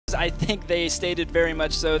I think they stated very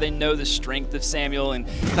much so. They know the strength of Samuel, and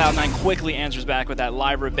Cloud9 quickly answers back with that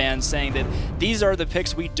Lyra ban saying that these are the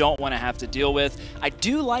picks we don't want to have to deal with. I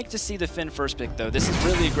do like to see the Finn first pick, though. This is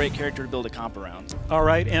really a great character to build a comp around. All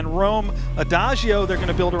right, and Rome, Adagio, they're going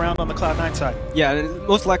to build around on the Cloud9 side. Yeah, and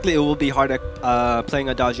most likely it will be Hardek playing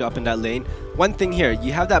Adagio up in that lane. One thing here,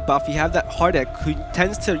 you have that buff, you have that Hardek who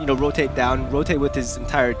tends to rotate down, rotate with his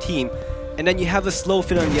entire team, and then you have a slow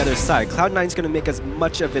Finn on the other side. Cloud9 is going to make as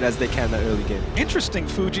much of it as they can in that early game. Interesting,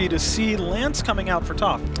 Fuji, to see Lance coming out for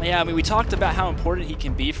top. Yeah, I mean, we talked about how important he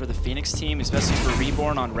can be for the Phoenix team, especially for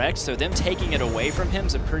Reborn on Rex, so them taking it away from him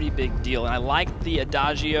is a pretty big deal. And I like the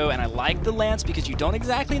Adagio and I like the Lance because you don't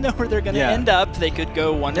exactly know where they're going to end up. They could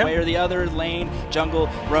go one way or the other, lane, jungle,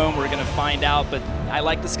 roam, we're going to find out. But I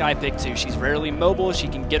like the Skye pick too. She's rarely mobile. She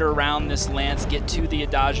can get around this Lance, get to the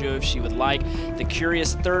Adagio if she would like. The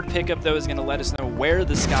Curious third pickup, though, is going to let us know where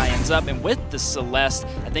the Skye ends up. And with the Celeste,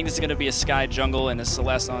 I think this is going to be a Skye jungle and a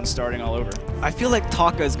Celeste on starting all over. I feel like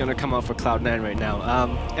Taka is going to come out for Cloud9 right now.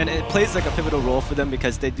 And it plays like a pivotal role for them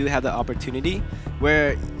because they do have the opportunity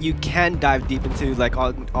where you can dive deep into like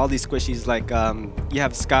all these squishies. Like you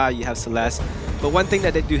have Skye, you have Celeste. But one thing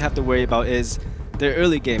that they do have to worry about is their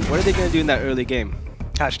early game. What are they going to do in that early game?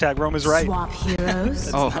 Hashtag Rome is right. Swap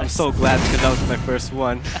heroes. Oh, I'm so glad because that was my first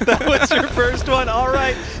one. That was your first one. All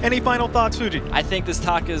right. Any final thoughts, Fuji? I think this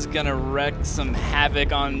Taka is going to wreak some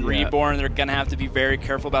havoc on Reborn. They're going to have to be very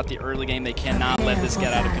careful about the early game. They cannot let this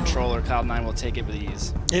get out of control or Cloud9 will take it with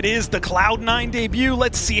ease. It is the Cloud9 debut.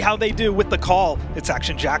 Let's see how they do with the call. It's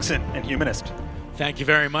Action Jackson and Humanist. Thank you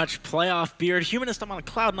very much, Playoff Beard. Humanist, I'm on a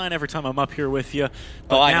Cloud9 every time I'm up here with you.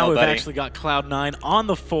 But now we've actually got Cloud9 on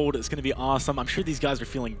the fold. It's going to be awesome. I'm sure these guys are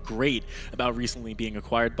feeling great about recently being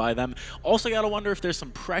acquired by them. Also got to wonder if there's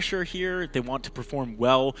some pressure here. They want to perform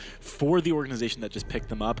well for the organization that just picked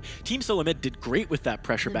them up. Team Solamid did great with that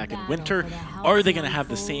pressure back in winter. Are they going to have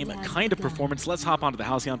the same kind of performance? Let's hop onto the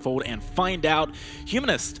Halcyon fold and find out.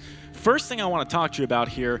 Humanist, first thing I want to talk to you about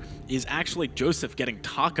here is actually Joseph getting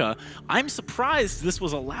Taka. I'm surprised this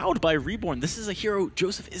was allowed by Reborn. This is a hero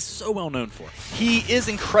Joseph is so well known for. He is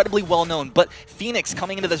incredibly well known, but Phoenix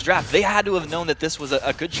coming into this draft, they had to have known that this was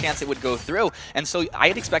a good chance it would go through. And so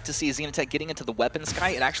I'd expect to see Xenotech getting into the weapon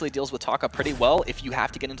Skye. It actually deals with Taka pretty well if you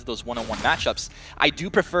have to get into those one-on-one matchups. I do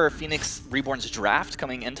prefer Phoenix Reborn's draft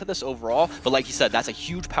coming into this overall, but like you said, that's a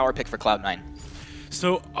huge power pick for Cloud9.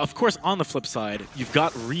 So, of course, on the flip side, you've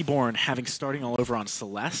got Reborn having starting all over on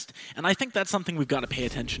Celeste, and I think that's something we've got to pay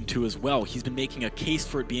attention to as well. He's been making a case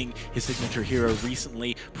for it being his signature hero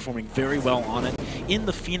recently, performing very well on it. In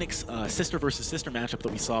the Phoenix sister versus sister matchup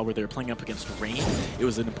that we saw where they were playing up against Rain, it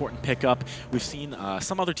was an important pickup. We've seen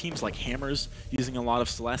some other teams like Hammers using a lot of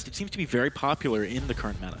Celeste. It seems to be very popular in the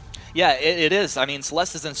current meta. Yeah, it is. I mean,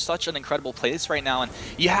 Celeste is in such an incredible place right now, and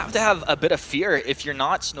you have to have a bit of fear if you're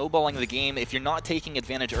not snowballing the game, if you're not taking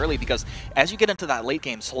advantage early, because as you get into that late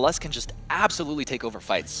game, Celeste can just absolutely take over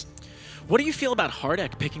fights. What do you feel about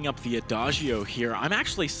Hardek picking up the Adagio here? I'm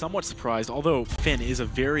actually somewhat surprised, although Finn is a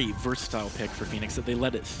very versatile pick for Phoenix, that they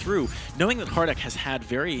let it through, knowing that Hardek has had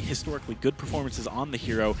very historically good performances on the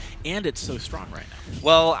hero, and it's so strong right now.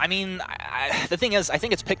 Well, I mean, the thing is, I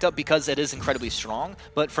think it's picked up because it is incredibly strong,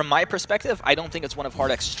 but from my perspective, I don't think it's one of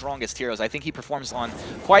Hardek's strongest heroes. I think he performs on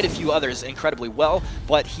quite a few others incredibly well,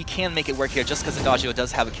 but he can make it work here just because Adagio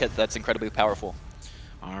does have a kit that's incredibly powerful.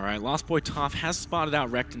 Alright, Lost Boy Toph has spotted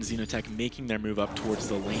out Rekt and Xenotech making their move up towards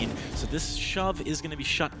the lane, so this shove is going to be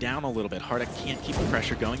shut down a little bit. Hardek can't keep the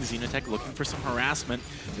pressure going. Xenotech looking for some harassment.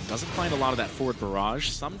 It doesn't find a lot of that forward barrage.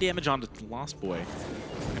 Some damage onto Lost Boy.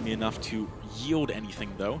 Not going to be enough to yield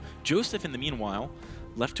anything, though. Joseph, in the meanwhile,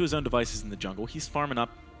 left to his own devices in the jungle. He's farming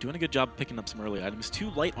up, doing a good job picking up some early items.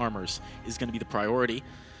 2 light armors is going to be the priority.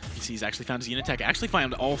 You see he's actually found Xenotech, actually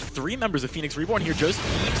found all 3 members of Phoenix Reborn here. Joseph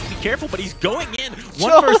needs to be careful, but he's going in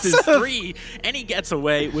 1 versus 3, and he gets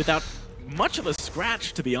away without much of a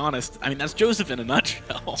scratch, to be honest. I mean, that's Joseph in a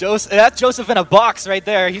nutshell. That's Joseph in a box right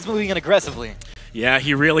there. He's moving in aggressively. Yeah,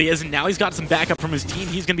 he really is, and now he's got some backup from his team.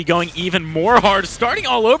 He's going to be going even more hard, starting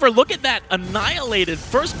all over. Look at that, annihilated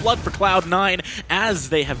first blood for Cloud9 as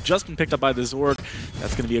they have just been picked up by the Zorg.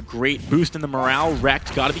 That's going to be a great boost in the morale.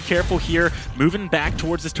 Rekt, got to be careful here, moving back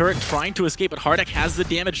towards his turret, trying to escape, but Hardek has the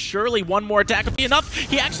damage. Surely one more attack would be enough.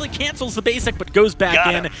 He actually cancels the basic, but goes back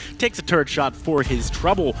in, takes a turret shot for his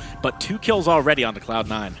trouble, but 2 kills already onto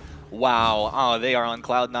Cloud9. Wow, oh, they are on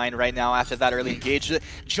Cloud9 right now after that early engage.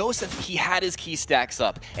 Joseph, he had his key stacks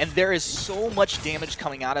up, and there is so much damage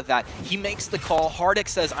coming out of that. He makes the call, Hardek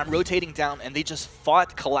says, I'm rotating down, and they just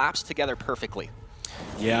collapsed together perfectly.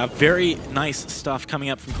 Yeah, very nice stuff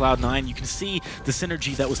coming up from Cloud9. You can see the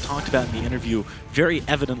synergy that was talked about in the interview very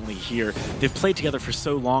evidently here. They've played together for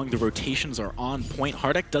so long, the rotations are on point.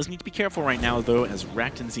 Hardek does need to be careful right now, though, as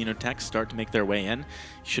Rekt and Xenotech start to make their way in.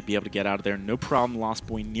 He should be able to get out of there, no problem. Lost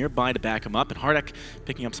Boy nearby to back him up, and Hardek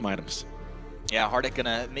picking up some items. Yeah, Hardek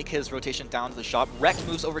gonna make his rotation down to the shop. Rekt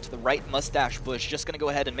moves over to the right mustache bush, just gonna go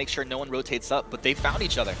ahead and make sure no one rotates up, but they found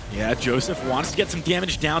each other. Yeah, Joseph wants to get some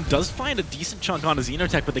damage down, does find a decent chunk onto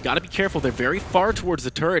Xenotech, but they gotta be careful. They're very far towards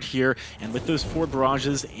the turret here, and with those 4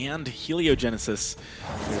 barrages and Heliogenesis,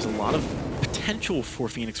 there's a lot of potential for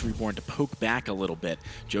Phoenix Reborn to poke back a little bit.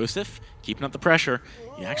 Joseph keeping up the pressure.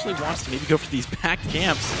 He actually wants to maybe go for these back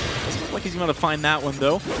camps. Doesn't look like he's going to find that one,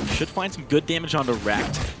 though. Should find some good damage onto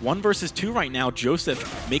Rekt. 1 versus 2 right now.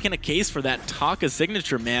 Joseph making a case for that Taka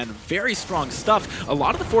signature, man. Very strong stuff. A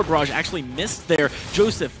lot of the 4 barrage actually missed there.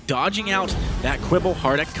 Joseph dodging out that Quibble.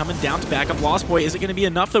 Hardek coming down to back up Lost Boy. Is it going to be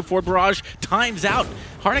enough, though? 4 barrage times out.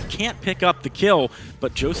 Hardek can't pick up the kill,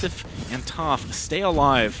 but Joseph and Toph stay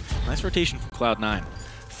alive. Nice rotation from Cloud9.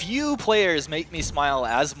 Few players make me smile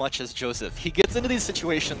as much as Joseph. He gets into these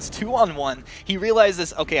situations 2-on-1. He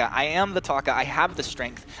realizes, okay, I am the Taka, I have the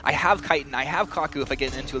strength, I have Chitin, I have Kaku if I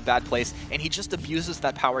get into a bad place, and he just abuses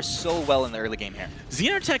that power so well in the early game here.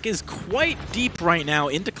 Xenotech is quite deep right now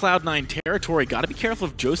into Cloud9 territory. Got to be careful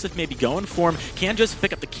if Joseph may be going for him. Can Joseph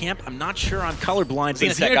pick up the camp? I'm not sure on colorblind,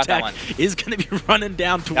 but Xenotech is going to be running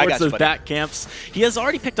down towards those back camps. He has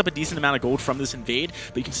already picked up a decent amount of gold from this invade,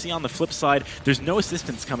 but you can see on the flip side, there's no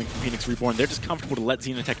assistance coming from Phoenix Reborn. They're just comfortable to let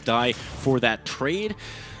Xenotech die for that trade.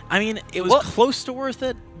 I mean, it was close to worth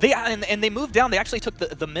it. And they moved down. They actually took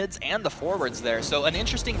the mids and the forwards there. So an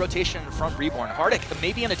interesting rotation from Reborn. Hardek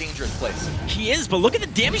may be in a dangerous place. He is, but look at the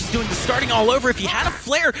damage he's doing to starting all over. If he had a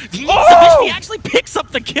flare, he actually picks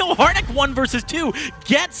up the kill. Hardek 1 versus 2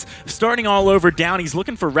 gets starting all over down. He's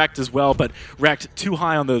looking for Rekt as well, but Rekt too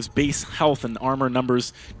high on those base health and armor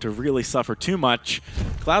numbers to really suffer too much.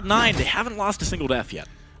 Cloud9, they haven't lost a single death yet.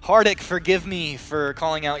 Hardek, forgive me for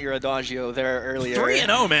calling out your Adagio there earlier.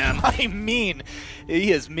 3-0, man. I mean,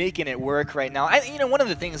 he is making it work right now. You know, one of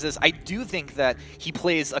the things is I do think that he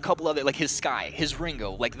plays a couple other, like his Sky, his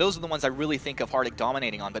Ringo. Like, those are the ones I really think of Hardek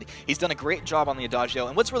dominating on. But he's done a great job on the Adagio.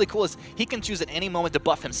 And what's really cool is he can choose at any moment to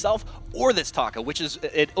buff himself or this Taka, which is,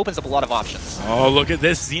 it opens up a lot of options. Oh, look at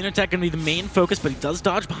this. Xenotech going to be the main focus, but he does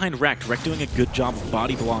dodge behind Rekt. Rekt doing a good job of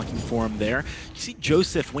body blocking for him there. You see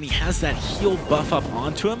Joseph, when he has that heal buff up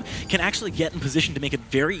onto him, can actually get in position to make it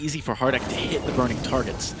very easy for Hardek to hit the burning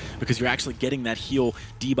targets, because you're actually getting that heal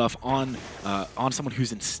debuff on someone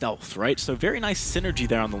who's in stealth, right? So very nice synergy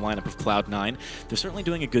there on the lineup of Cloud9. They're certainly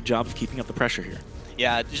doing a good job of keeping up the pressure here.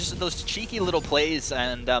 Yeah, just those cheeky little plays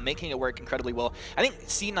and making it work incredibly well. I think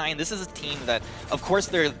C9, this is a team that, of course,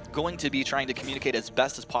 they're going to be trying to communicate as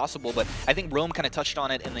best as possible, but I think Rome kind of touched on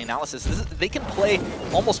it in the analysis. They can play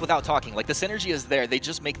almost without talking. Like, the synergy is there. They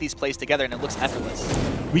just make these plays together, and it looks effortless.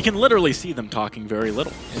 We can literally see them talking very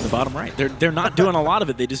little in the bottom right. They're not doing a lot of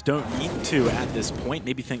it. They just don't need to at this point.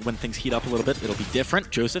 Maybe when things heat up a little bit, it'll be different.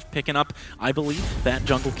 Joseph picking up, I believe, that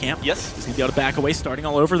jungle camp. Yes. He's going to be able to back away, starting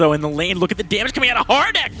all over, though, in the lane. Look at the damage coming out of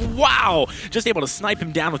Hardek. Wow! Just able to snipe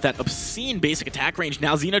him down with that obscene basic attack range.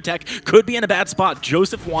 Now Xenotech could be in a bad spot.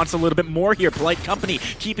 Joseph wants a little bit more here. Polite Company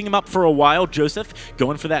keeping him up for a while. Joseph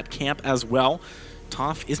going for that camp as well.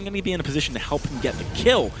 Toph isn't going to be in a position to help him get the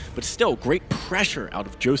kill, but still, great pressure out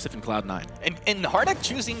of Joseph and Cloud9. And Hardek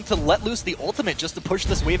choosing to let loose the ultimate just to push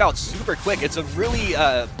this wave out super quick. It's a really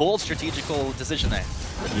bold strategical decision there.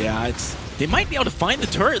 Yeah, they might be able to find the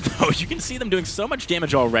turret, though. You can see them doing so much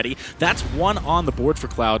damage already. That's 1 on the board for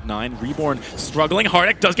Cloud9. Reborn struggling.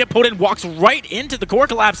 Hardek does get pulled in, walks right into the core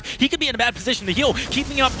collapse. He could be in a bad position to heal,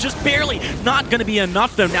 keeping him up just barely. Not going to be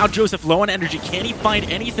enough, though. Now Joseph low on energy. Can he find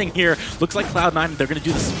anything here? Looks like Cloud9, they're going to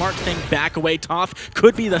do the smart thing, back away. Toph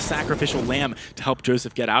could be the sacrificial lamb to help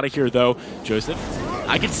Joseph get out of here, though. Joseph,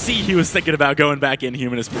 I could see he was thinking about going back in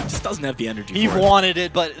Humanist, but just doesn't have the energy He wanted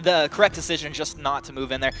it, but the correct decision just not to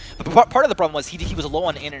move in there. But part of the problem was he was low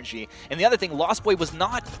on energy. And the other thing, Lost Boy was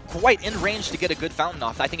not quite in range to get a good fountain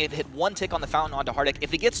off. I think it hit 1 tick on the fountain onto Hardek.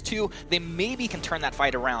 If it gets 2, they maybe can turn that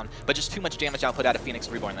fight around, but just too much damage output out of Phoenix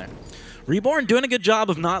Reborn there. Reborn doing a good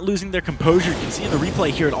job of not losing their composure. You can see in the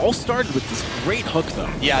replay here, it all started with this great hook, though.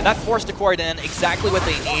 Yeah, that forced Accord in, exactly what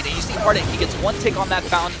they need. And you see Hardek, he gets 1 tick on that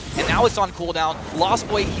fountain, and now it's on cooldown. Lost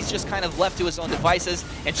Boy, he's just kind of left to his own devices,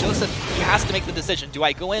 and Joseph, he has to make the decision. Do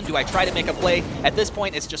I go in? Do I try to make a play? At this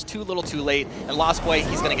point, it's just too little too late, and Lost Boy,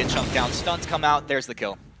 he's going to get chunked down. Stuns come out, there's the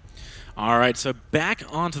kill. All right, so back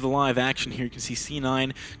onto the live action here. You can see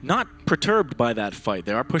C9 not perturbed by that fight.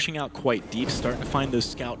 They are pushing out quite deep, starting to find those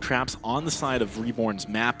scout traps on the side of Reborn's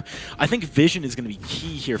map. I think vision is going to be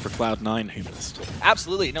key here for Cloud9, Humanist.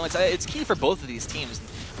 Absolutely. No, it's key for both of these teams.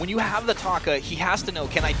 When you have the Taka, he has to know,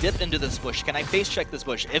 can I dip into this bush? Can I face check this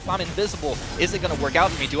bush? If I'm invisible, is it going to work out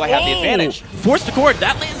for me? Do I have the advantage? Forced to cord.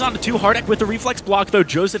 That lands onto 2. Hardek with the reflex block, though.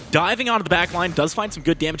 Joseph diving onto the back line, does find some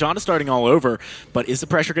good damage onto starting all over, but is the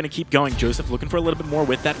pressure going to keep going? Joseph looking for a little bit more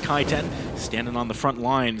with that Kaiten, standing on the front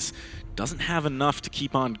lines. Doesn't have enough to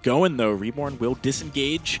keep on going, though. Reborn will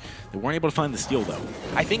disengage. They weren't able to find the steal, though.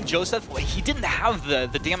 I think Joseph, he didn't have the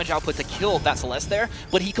damage output to kill that Celeste there,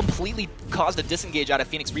 but he completely caused a disengage out of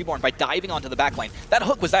Phoenix Reborn by diving onto the backline. That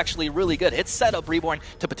hook was actually really good. It set up Reborn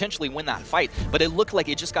to potentially win that fight, but it looked like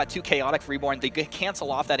it just got too chaotic for Reborn. They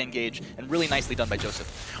cancel off that engage, and really nicely done by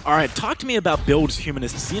Joseph. All right, talk to me about builds,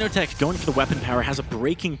 Humanist. Xenotech going for the weapon power, has a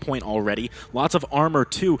breaking point already. Lots of armor,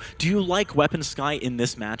 too. Do you like Weapon Sky in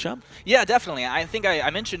this matchup? Yeah, definitely. I think I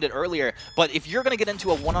mentioned it earlier, but if you're going to get into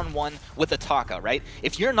a one-on-one with a Taka, right?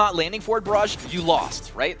 If you're not landing forward barrage, you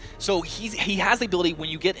lost, right? So he has the ability, when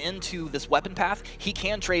you get into this weapon path, he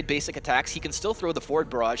can trade basic attacks, he can still throw the forward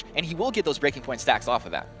barrage, and he will get those breaking point stacks off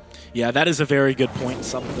of that. Yeah, that is a very good point.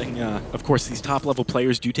 Something, of course, these top-level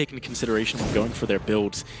players do take into consideration when going for their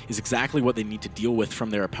builds is exactly what they need to deal with from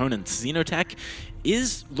their opponents. Xenotech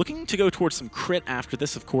is looking to go towards some crit after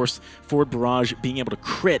this. Of course, forward barrage being able to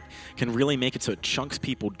crit can really make it so it chunks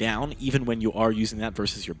people down, even when you are using that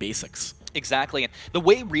versus your basics. Exactly, and the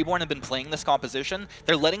way Reborn have been playing this composition,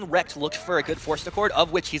 they're letting Rekt look for a good force to cord,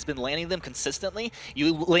 of which he's been landing them consistently.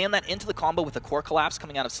 You land that into the combo with the core collapse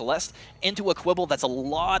coming out of Celeste, into a Quibble that's a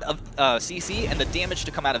lot of CC, and the damage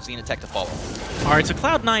to come out of Xenotech to follow. All right, so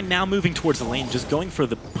Cloud9 now moving towards the lane, just going for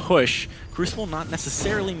the push. Crucible not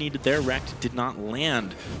necessarily needed there. Rekt did not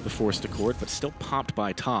land the force to cord, but still popped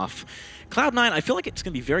by Toph. Cloud9, I feel like it's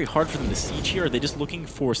going to be very hard for them to siege here. Are they just looking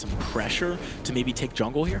for some pressure to maybe take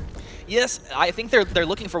jungle here? Yes, I think they're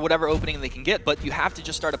looking for whatever opening they can get, but you have to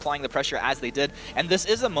just start applying the pressure as they did. And this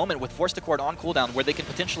is a moment with Force to Cord on cooldown where they can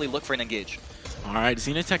potentially look for an engage. All right,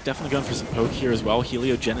 Xenotech definitely going for some poke here as well.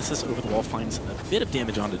 Heliogenesis over the wall finds a bit of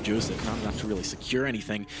damage onto Joseph, not enough to really secure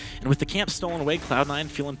anything. And with the camp stolen away, Cloud9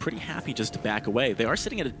 feeling pretty happy just to back away. They are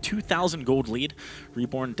sitting at a 2,000 gold lead.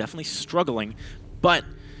 Reborn definitely struggling, but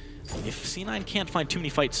if C9 can't find too many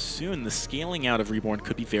fights soon, the scaling out of Reborn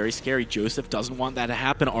could be very scary. Joseph doesn't want that to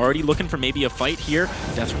happen. Already looking for maybe a fight here.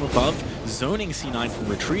 Death from above, zoning C9 from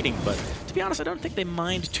retreating, but to be honest, I don't think they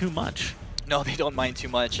mind too much. No, they don't mind too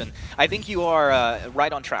much, and I think you are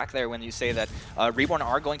right on track there when you say that Reborn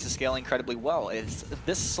are going to scale incredibly well. It's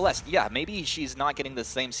this Celeste, yeah, maybe she's not getting the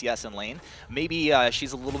same CS in lane, maybe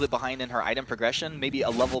she's a little bit behind in her item progression, maybe a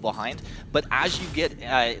level behind, but as you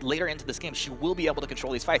get later into this game, she will be able to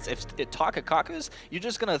control these fights. If it Taka Kakus, you're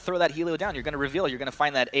just going to throw that Helio down, you're going to reveal, you're going to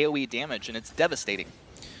find that AoE damage, and it's devastating.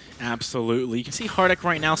 Absolutely. You can see Hardek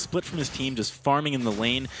right now split from his team, just farming in the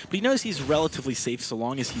lane, but he knows he's relatively safe so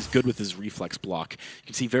long as he's good with his reflex block. You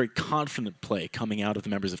can see very confident play coming out of the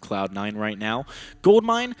members of Cloud9 right now.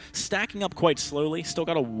 Goldmine stacking up quite slowly, still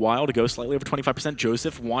got a while to go, slightly over 25%.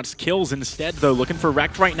 Joseph wants kills instead, though, looking for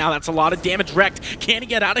Rekt right now. That's a lot of damage. Rekt, can he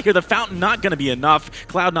get out of here? The fountain not going to be enough.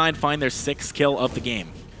 Cloud9 find their 6th kill of the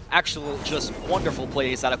game. Actual just wonderful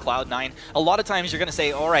plays out of Cloud9. A lot of times you're going to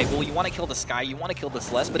say, all right, well, you want to kill the Sky, you want to kill the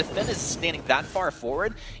Celeste, but if Finn is standing that far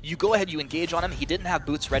forward, you go ahead, you engage on him. He didn't have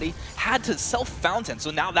boots ready, had to self-fountain,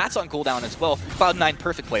 so now that's on cooldown as well. Cloud9,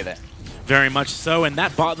 perfect play there. Very much so, and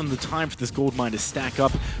that bought them the time for this gold mine to stack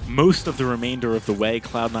up most of the remainder of the way.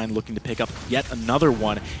 Cloud9 looking to pick up yet another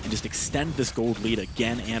one and just extend this gold lead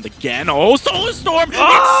again and again. Oh, Solar Storm!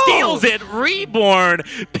 Oh! It steals it! Reborn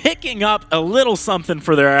picking up a little something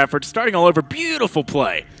for their efforts, starting all over. Beautiful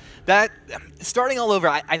play. That, starting all over,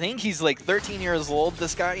 I think he's like 13 years old.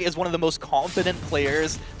 This guy is one of the most confident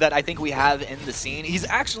players that I think we have in the scene. He's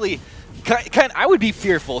actually... I would be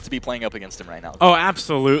fearful to be playing up against him right now. Oh,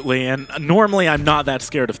 absolutely. And normally I'm not that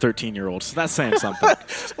scared of 13-year-olds. So that's saying something.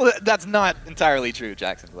 Well, that's not entirely true,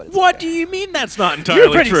 Jackson. But what do you mean that's not entirely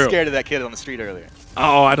true? You were pretty scared of that kid on the street earlier.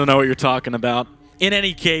 Oh, I don't know what you're talking about. In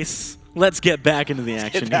any case, let's get back into the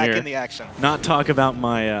action here. Get back in the action. Not talk about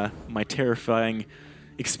my my terrifying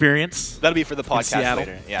experience. That'll be for the podcast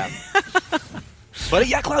later. Yeah. But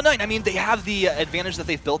yeah, Cloud9, I mean, they have the advantage that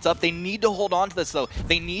they've built up. They need to hold on to this, though.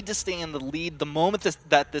 They need to stay in the lead. The moment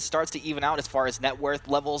that this starts to even out as far as net worth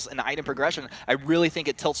levels and item progression, I really think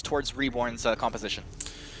it tilts towards Reborn's composition.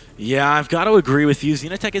 Yeah, I've got to agree with you.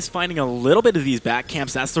 Xenotech is finding a little bit of these back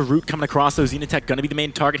camps. That's the route coming across, so Xenotech going to be the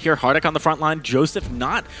main target here. Hardik on the front line. Joseph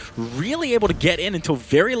not really able to get in until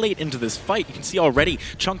very late into this fight. You can see already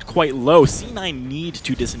chunked quite low. C9 need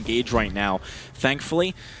to disengage right now.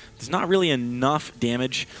 Thankfully, there's not really enough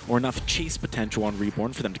damage or enough chase potential on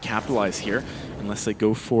Reborn for them to capitalize here unless they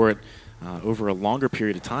go for it over a longer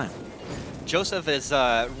period of time. Joseph is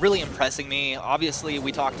really impressing me. Obviously,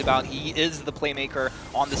 we talked about he is the playmaker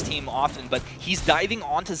on this team often, but he's diving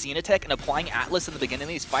onto Xenotech and applying Atlas in the beginning of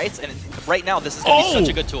these fights, and right now this is going to be such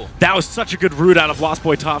a good tool. That was such a good route out of Lost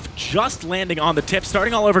Boy Toff, just landing on the tip.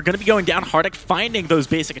 Starting all over, going to be going down. Hardik finding those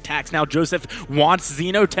basic attacks. Now Joseph wants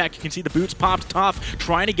Xenotech. You can see the boots popped. Toff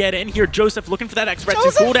trying to get in here. Joseph looking for that X-Red 2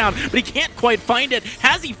 cooldown, but he can't quite find it.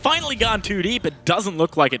 Has he finally gone too deep? It doesn't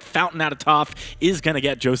look like it. Fountain out of Toff is going to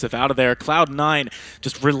get Joseph out of there. Cloud9,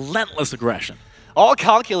 just relentless aggression. All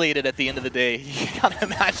calculated at the end of the day. You gotta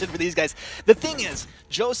imagine for these guys. The thing is,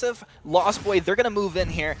 Joseph, Lost Boy, they're gonna move in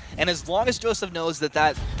here, and as long as Joseph knows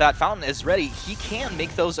that Fountain is ready, he can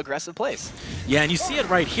make those aggressive plays. Yeah, and you see it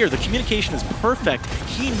right here. The communication is perfect.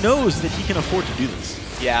 He knows that he can afford to do this.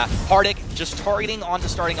 Yeah, Hardik just targeting onto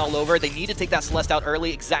starting all over. They need to take that Celeste out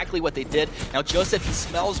early, exactly what they did. Now Joseph, he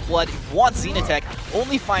smells blood, he wants Xenotech,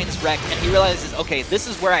 only finds Wreck, and he realizes, okay, this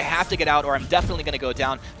is where I have to get out or I'm definitely going to go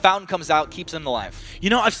down. Fountain comes out, keeps him alive.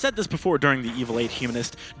 You know, I've said this before during the Evil 8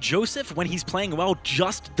 Humanist. Joseph, when he's playing well,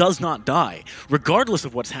 just does not die. Regardless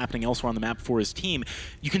of what's happening elsewhere on the map for his team,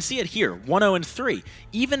 you can see it here, 1-0-3.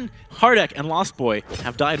 Even Hardik and Lost Boy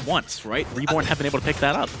have died once, right? Reborn have been able to pick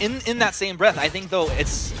that up. In that same breath, I think, though,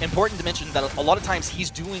 it's important to mention that a lot of times he's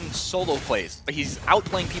doing solo plays. He's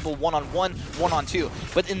outplaying people one-on-one, one-on-two.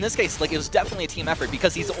 But in this case, like, it was definitely a team effort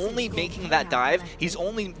because he's only making that dive, he's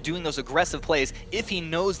only doing those aggressive plays if he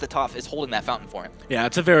knows the Toff is holding that fountain for him. Yeah,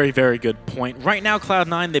 it's a very, very good point. Right now,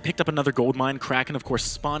 Cloud9, they picked up another gold mine. Kraken, of course,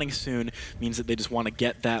 spawning soon means that they just want to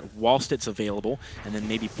get that whilst it's available and then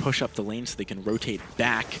maybe push up the lane so they can rotate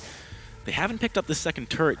back. They haven't picked up the second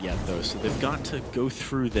turret yet, though, so they've got to go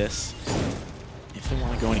through this if they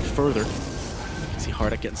want to go any further. You can see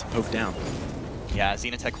Hardik getting some poke down. Yeah,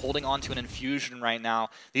 Xenotech holding on to an infusion right now.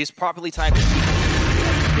 These properly timed infusions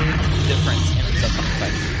make a big difference in these upcoming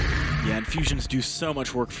fights. Yeah, infusions do so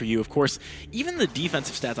much work for you. Of course, even the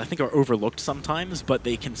defensive stats I think are overlooked sometimes, but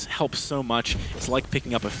they can help so much. It's like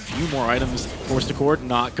picking up a few more items. Forced Accord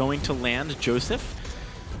not going to land. Joseph,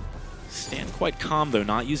 stand quite calm though,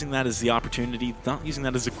 not using that as the opportunity, not using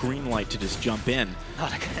that as a green light to just jump in.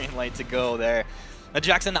 Not a green light to go there. Now,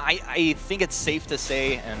 Jackson, I think it's safe to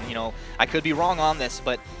say, and you know, I could be wrong on this,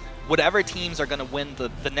 but whatever teams are going to win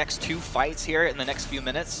the next two fights here in the next few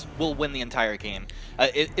minutes will win the entire game.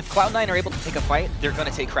 If Cloud9 are able to take a fight, they're going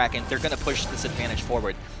to take Kraken. They're going to push this advantage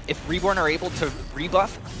forward. If Reborn are able to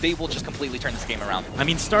rebuff, they will just completely turn this game around. I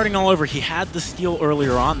mean, starting all over, he had the steal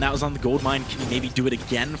earlier on. That was on the gold mine. Can he maybe do it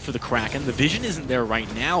again for the Kraken? The vision isn't there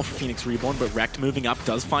right now for Phoenix Reborn, but Rekt moving up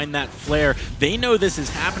does find that flare. They know this is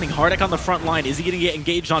happening. Hardik on the front line. Is he going to get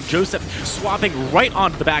engaged on Joseph? Swapping right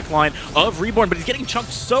onto the back line of Reborn, but he's getting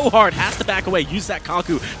chunked so hard. Has to back away. Use that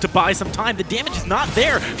Kaku to buy some time. The damage is not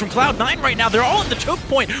there from Cloud9 right now. They're all in the choke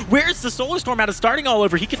point. Where's the Solar Storm out of starting all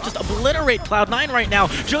over? He could just obliterate Cloud9 right now.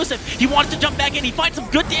 Joseph, he wants to jump back in. He finds some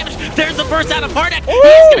good damage. There's the burst out of Hardik.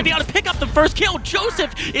 He's going to be able to pick up the first kill.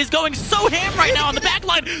 Joseph is going so ham right now on the back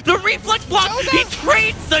line. The reflex block. He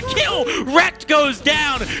trades the kill. Rekt goes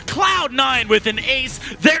down. Cloud9 with an ace.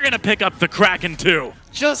 They're going to pick up the Kraken too.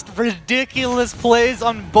 Just ridiculous plays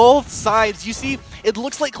on both sides. You see, it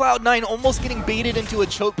looks like Cloud9 almost getting baited into a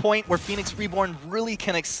choke point where Phoenix Reborn really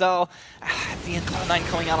can excel. At the end, Cloud9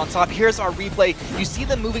 coming out on top. Here's our replay. You see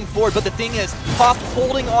them moving forward, but the thing is, Pop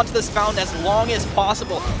holding onto this fountain as long as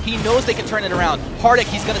possible. He knows they can turn it around. Hardik,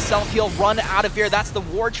 he's going to self-heal, run out of here. That's the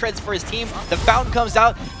ward treads for his team. The fountain comes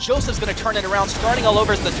out. Joseph's going to turn it around, starting all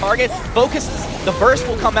over as the target. Focuses, the burst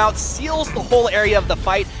will come out, seals the whole area of the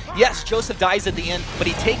fight. Yes, Joseph dies at the end, but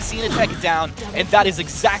he takes Xenotech down, and that is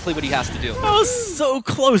exactly what he has to do. That was so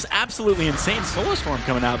close. Absolutely insane. Solar Storm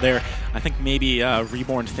coming out there. I think maybe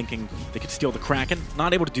Reborn thinking they could steal the Kraken.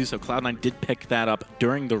 Not able to do so. Cloud9 did pick that up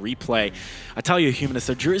during the replay. I tell you, Humanists,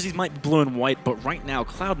 their jerseys might be blue and white, but right now,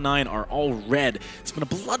 Cloud9 are all red. It's been a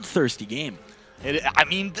bloodthirsty game. I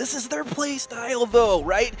mean, this is their play style, though,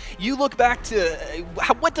 right? You look back to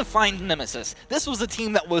what defined Nemesis. This was a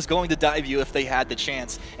team that was going to dive you if they had the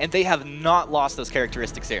chance, and they have not lost those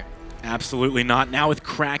characteristics here. Absolutely not. Now with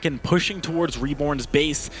Kraken pushing towards Reborn's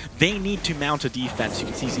base, they need to mount a defense. You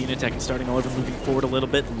can see Xenotech starting all over, moving forward a little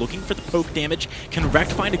bit, looking for the poke damage. Can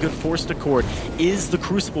Rect find a good forced accord? Is the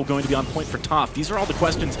Crucible going to be on point for Toph? These are all the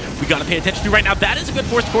questions we got to pay attention to right now. That is a good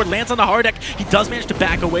forced accord. Lands on the Hardek. He does manage to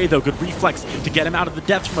back away, though. Good reflex to get him out of the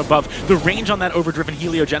depths from above. The range on that overdriven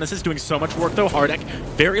Heliogenesis doing so much work, though. Hardek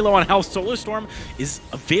very low on health. Solar Storm is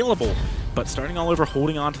available, but starting all over,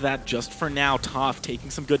 holding on to that just for now. Toph taking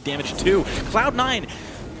some good damage too. Cloud9,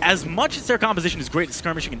 as much as their composition is great at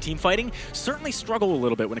skirmishing and team fighting, certainly struggle a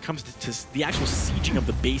little bit when it comes to the actual sieging of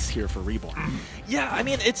the base here for Reborn. Yeah, I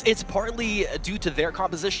mean, it's partly due to their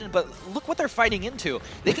composition, but look what they're fighting into.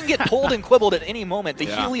 They can get pulled and quibbled at any moment. The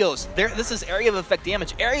Helios, this is area of effect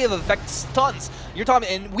damage, area of effect stuns. You're talking,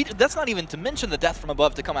 and that's not even to mention the death from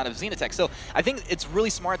above to come out of Xenotech. So I think it's really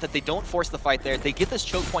smart that they don't force the fight there. They get this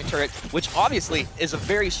choke point turret, which obviously is a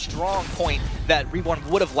very strong point that Reborn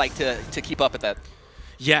would have liked to keep up at that.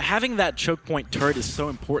 Yeah, having that choke point turret is so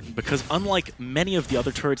important because unlike many of the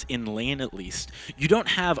other turrets in lane at least, you don't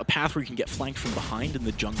have a path where you can get flanked from behind in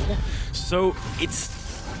the jungle. So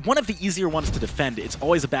it's one of the easier ones to defend. It's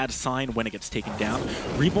always a bad sign when it gets taken down.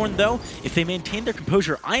 Reborn, though, if they maintain their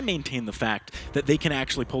composure, I maintain the fact that they can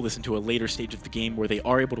actually pull this into a later stage of the game where they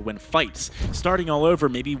are able to win fights. Starting all over,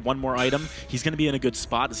 maybe one more item, he's going to be in a good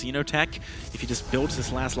spot. Xenotech, if he just builds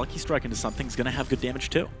this last Lucky Strike into something, he's going to have good damage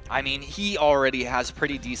too. I mean, he already has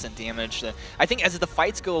pretty decent damage. I think as the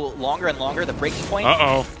fights go longer and longer, the breaking point,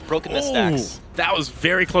 broken the stacks. That was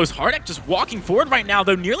very close. Hardek just walking forward right now,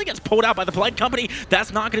 though, nearly gets pulled out by the Polite Company.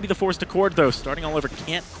 That's not going to be the forced accord, though. Starting all over,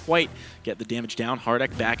 can't quite get the damage down.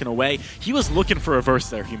 Hardek backing away. He was looking for a verse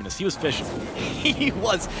there, Humanist. He was fishing. He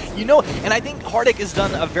was. You know, and I think Hardek has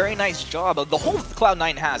done a very nice job. The whole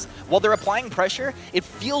Cloud9 has. While they're applying pressure, it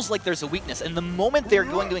feels like there's a weakness. And the moment they're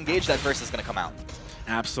going to engage, that verse is going to come out.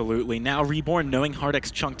 Absolutely. Now Reborn, knowing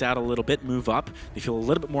Hardek's chunked out a little bit, move up. They feel a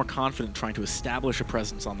little bit more confident trying to establish a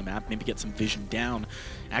presence on the map, maybe get some vision down.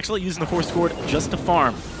 Actually using the forced accord just to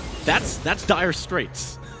farm. That's dire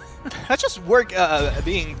straits. That's just work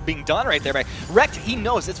being done right there by Rect. He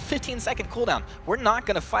knows it's 15-second cooldown. We're not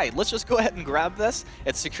going to fight. Let's just go ahead and grab this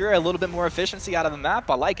and secure a little bit more efficiency out of the map.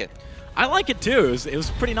 I like it. I like it too. It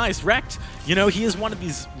was pretty nice. Rect, you know, he is one of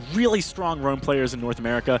these really strong roam players in North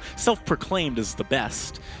America, self-proclaimed as the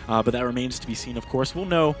best. But that remains to be seen, of course. We'll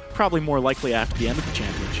know probably more likely after the end of the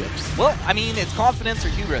championships. Well, I mean, it's confidence or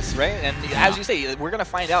hubris, right? And as you say, we're going to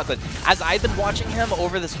find out. But as I've been watching him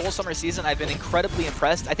over this whole summer season, I've been incredibly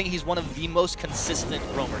impressed. I think he's one of the most consistent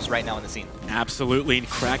roamers right now in the scene. Absolutely. And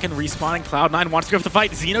Kraken respawning. Cloud9 wants to go for the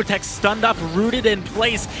fight. Xenotech stunned up, rooted in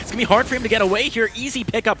place. It's going to be hard for him to get away here. Easy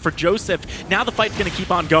pickup for Joseph. Now the fight's going to keep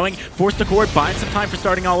on going. Forced accord, buying some time for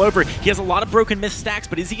starting all over. He has a lot of broken missed stacks,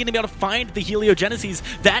 but is he going to be able to find the Heliogenesis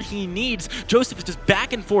that he needs? Joseph is just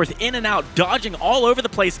back and forth, in and out, dodging all over the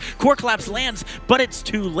place. Core Collapse lands, but it's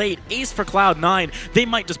too late. Ace for Cloud9. They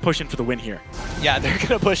might just push in for the win here. Yeah, they're going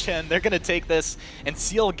to push in. They're going to take this and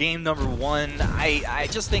seal game number 1. I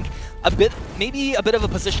just think maybe a bit of a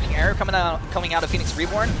positioning error coming out of Phoenix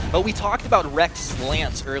Reborn, but we talked about Rect's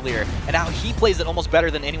Lance earlier and how he plays it almost better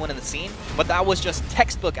than anyone in the scene, but that was just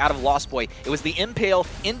textbook out of Lost Boy. It was the impale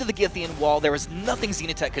into the Githian wall. There was nothing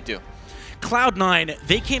Xenotech could do. Cloud9,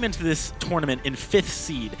 they came into this tournament in 5th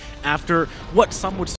seed after what some would